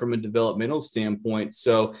are from a developmental standpoint.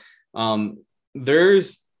 So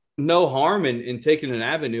there's no harm in taking an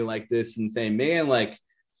avenue like this and saying, man, like,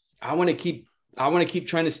 I want to keep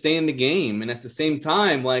trying to stay in the game. And at the same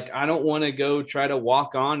time, like, I don't want to go try to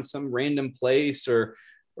walk on some random place or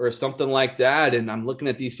something like that. And I'm looking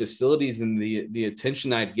at these facilities and the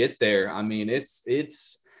attention I'd get there. I mean, it's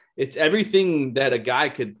everything that a guy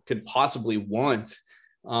could possibly want.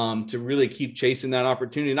 To really keep chasing that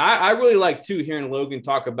opportunity. And I really like too hearing Logan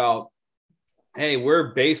talk about, hey,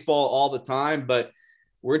 we're baseball all the time, but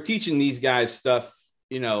we're teaching these guys stuff,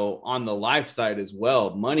 on the life side as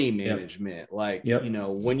well, money management.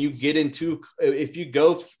 When you get into, if you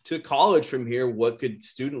go to college from here, what could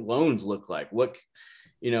student loans look like?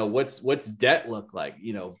 What's debt look like?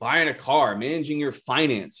 Buying a car, managing your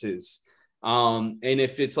finances. And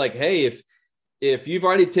if it's like, hey, if you've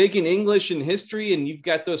already taken English and history and you've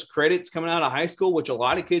got those credits coming out of high school, which a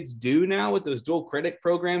lot of kids do now with those dual credit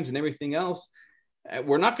programs and everything else,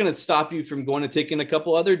 we're not going to stop you from going to taking a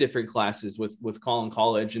couple other different classes with Collin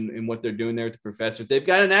College and what they're doing there with the professors. They've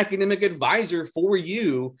got an academic advisor for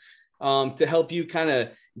you to help you kind of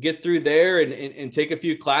get through there and take a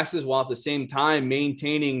few classes while at the same time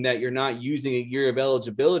maintaining that you're not using a year of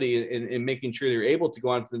eligibility and making sure you're able to go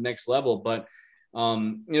on to the next level. But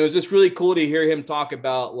it was just really cool to hear him talk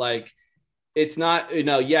about, like, it's not,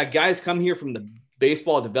 guys come here from the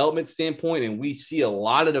baseball development standpoint, and we see a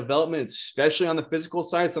lot of development, especially on the physical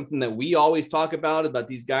side, something that we always talk about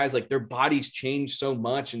these guys, like, their bodies change so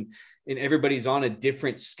much and everybody's on a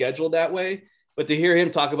different schedule that way. But to hear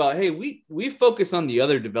him talk about, hey, we focus on the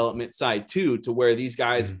other development side too, to where these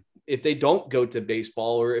guys, if they don't go to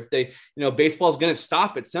baseball, or if they, baseball is going to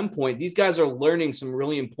stop at some point, these guys are learning some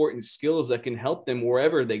really important skills that can help them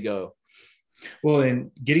wherever they go. Well,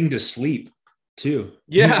 and getting to sleep too.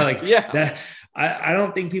 That I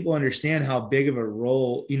don't think people understand how big of a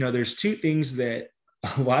role, there's two things that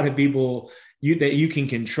a lot of people that you can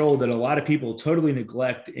control that a lot of people totally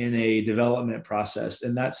neglect in a development process.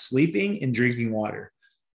 And that's sleeping and drinking water.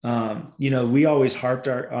 We always harped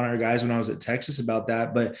on our guys when I was at Texas about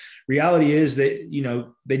that, but reality is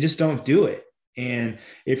that, they just don't do it. And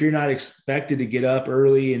if you're not expected to get up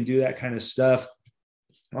early and do that kind of stuff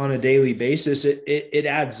on a daily basis, it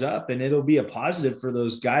adds up, and it'll be a positive for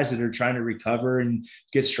those guys that are trying to recover and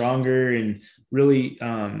get stronger and really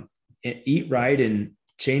eat right and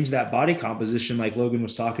change that body composition like Logan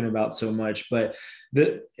was talking about so much. But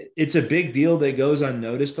it's a big deal that goes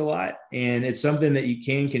unnoticed a lot, and it's something that you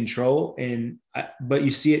can control. But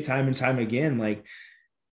you see it time and time again, like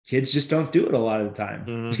kids just don't do it a lot of the time.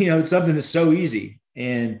 Mm-hmm. It's something that's so easy.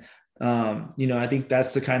 And, I think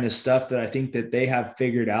that's the kind of stuff that I think that they have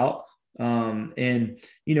figured out.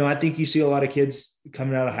 I think you see a lot of kids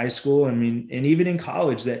coming out of high school, and even in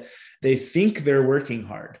college, that they think they're working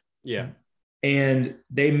hard. Yeah. And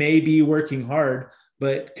they may be working hard,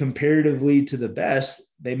 but comparatively to the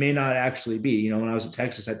best, they may not actually be. When I was at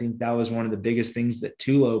Texas, I think that was one of the biggest things that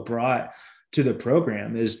Tulo brought to the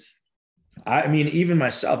program is, even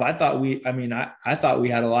myself, I thought we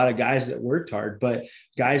had a lot of guys that worked hard, but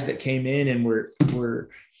guys that came in and were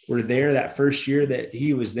there that first year that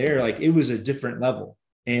he was there, like it was a different level.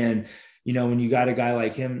 And, when you got a guy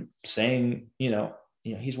like him saying,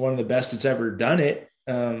 he's one of the best that's ever done it,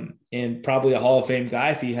 and probably a Hall of Fame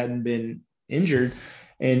guy if he hadn't been injured,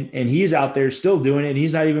 and he's out there still doing it, and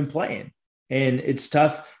he's not even playing. And it's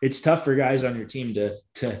tough for guys on your team to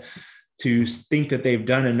think that they've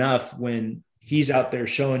done enough when he's out there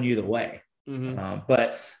showing you the way. Mm-hmm.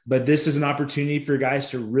 But this is an opportunity for guys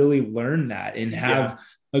to really learn that and have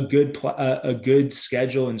a good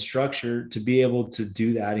schedule and structure to be able to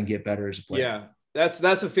do that and get better as a player. Yeah. That's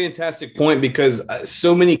a fantastic point, because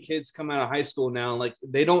so many kids come out of high school now, like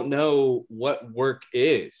they don't know what work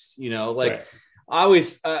is, Right. I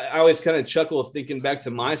always kind of chuckle thinking back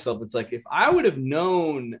to myself. It's like, if I would have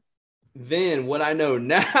known then what I know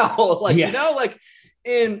now,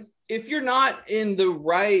 and if you're not in the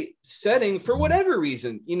right setting for whatever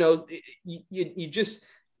reason, you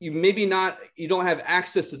don't have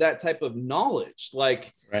access to that type of knowledge.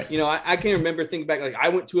 Like, right. I can remember thinking back, like I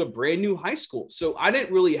went to a brand new high school, so I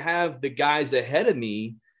didn't really have the guys ahead of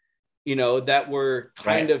me, that were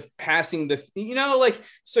kind of passing the,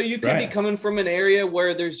 so you could be coming from an area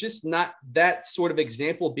where there's just not that sort of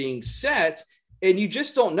example being set. And you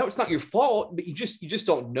just don't know. It's not your fault, but you just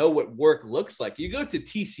don't know what work looks like. You go to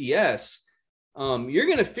TCS, you're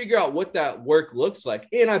going to figure out what that work looks like.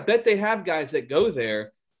 And I bet they have guys that go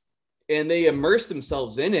there and they immerse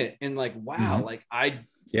themselves in it. And like, wow, mm-hmm. like I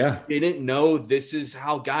didn't know this is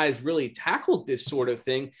how guys really tackled this sort of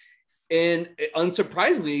thing. And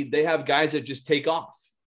unsurprisingly, they have guys that just take off,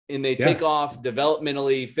 and they take off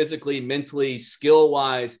developmentally, physically, mentally,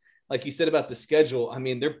 skill-wise. Like you said about the schedule,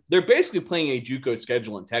 they're basically playing a JUCO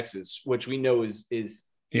schedule in Texas, which we know is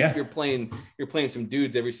you're playing some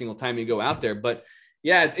dudes every single time you go out there. But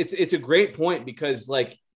yeah, it's a great point, because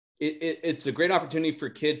like it's a great opportunity for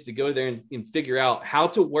kids to go there and figure out how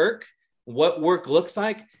to work, what work looks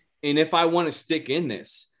like, and if I want to stick in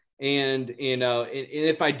this. And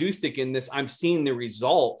if I do stick in this, I'm seeing the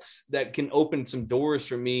results that can open some doors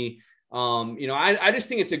for me. I just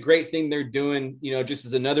think it's a great thing they're doing, just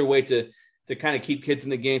as another way to kind of keep kids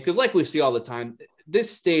in the game. Because like we see all the time,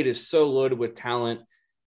 this state is so loaded with talent,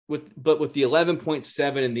 but with the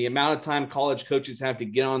 11.7 and the amount of time college coaches have to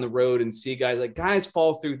get on the road and see guys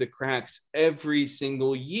fall through the cracks every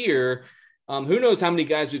single year. Who knows how many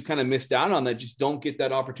guys we've kind of missed out on that just don't get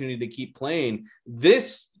that opportunity to keep playing.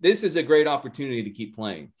 This is a great opportunity to keep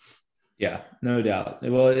playing. Yeah, no doubt.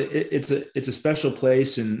 Well, it's a special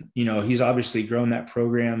place, and he's obviously grown that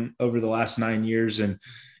program over the last 9 years, and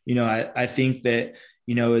I think that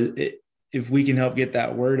if we can help get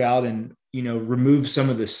that word out and remove some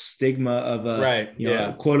of the stigma of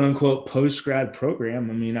a quote unquote post grad program.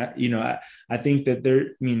 I think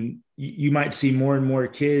that you might see more and more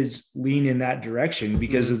kids lean in that direction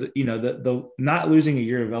because of the not losing a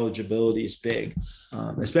year of eligibility is big,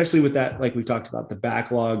 especially with that, like we talked about, the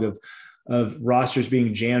backlog of rosters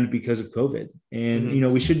being jammed because of COVID.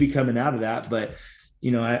 And, we should be coming out of that, but,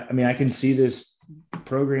 I can see this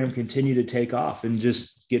program continue to take off and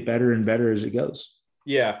just get better and better as it goes.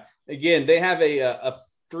 Yeah. Again, they have a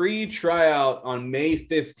free tryout on May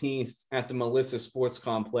 15th at the Melissa Sports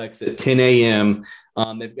Complex at 10 a.m.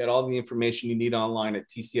 They've got all the information you need online at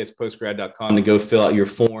tcspostgrad.com to go fill out your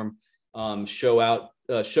form, show up,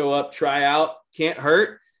 try out, can't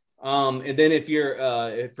hurt. And then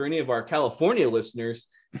if for any of our California listeners,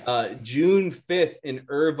 June 5th in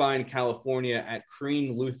Irvine, California at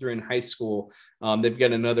Crean Lutheran High School, they've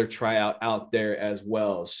got another tryout out there as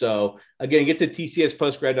well. So again, get to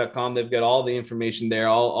tcspostgrad.com. They've got all the information there,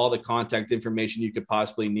 all the contact information you could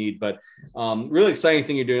possibly need. But really exciting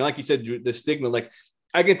thing you're doing. Like you said, the stigma, like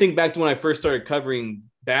I can think back to when I first started covering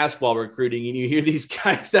basketball recruiting, and you hear these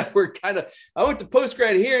guys that were I went to post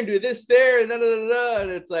grad here and do this there and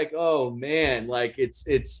and it's like, oh man, like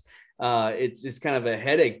it's it's just kind of a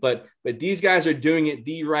headache. But these guys are doing it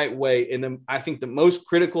the right way. And I think the most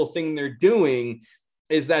critical thing they're doing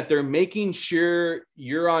is that they're making sure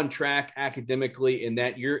you're on track academically and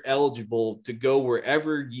that you're eligible to go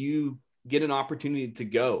wherever you get an opportunity to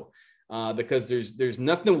go. Because there's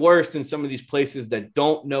nothing worse than some of these places that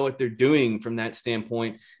don't know what they're doing from that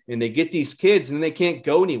standpoint. And they get these kids and they can't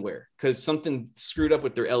go anywhere because something screwed up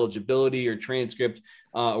with their eligibility or transcript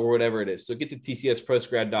or whatever it is. So get to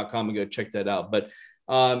tcspostgrad.com and go check that out. But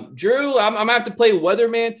Drew, I'm going to have to play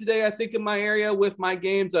weatherman today, I think, in my area with my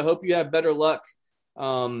games. I hope you have better luck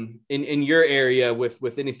in your area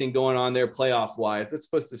with anything going on there playoff wise. It's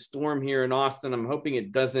supposed to storm here in Austin. I'm hoping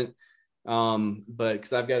it doesn't. But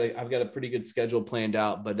because I've got a pretty good schedule planned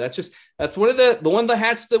out, but that's one of the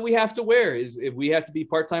hats that we have to wear is if we have to be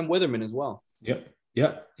part-time weathermen as well. Yeah.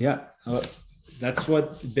 That's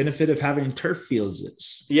what the benefit of having turf fields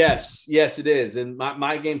is. Yes, it is. And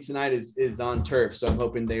my game tonight is on turf, so I'm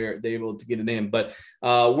hoping they're able to get it in. But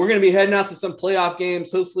we're going to be heading out to some playoff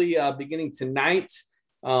games, hopefully beginning tonight,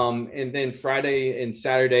 and then Friday and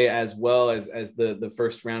Saturday as well as the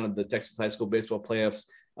first round of the Texas high school baseball playoffs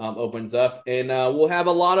opens up. And we'll have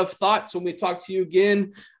a lot of thoughts when we talk to you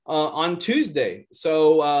again on Tuesday.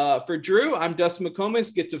 So for Drew, I'm Dustin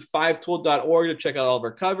McComas. Get to 512.org to check out all of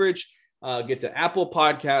our coverage. Get to Apple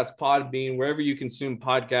Podcasts, Podbean, wherever you consume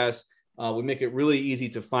podcasts. We make it really easy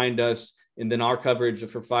to find us. And then our coverage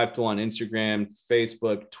for 512 on Instagram,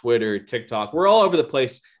 Facebook, Twitter, TikTok. We're all over the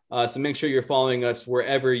place. So make sure you're following us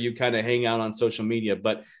wherever you kind of hang out on social media.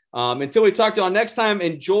 But until we talk to you all next time,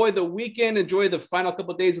 enjoy the weekend. Enjoy the final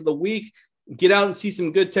couple of days of the week. Get out and see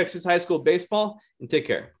some good Texas high school baseball and take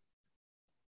care.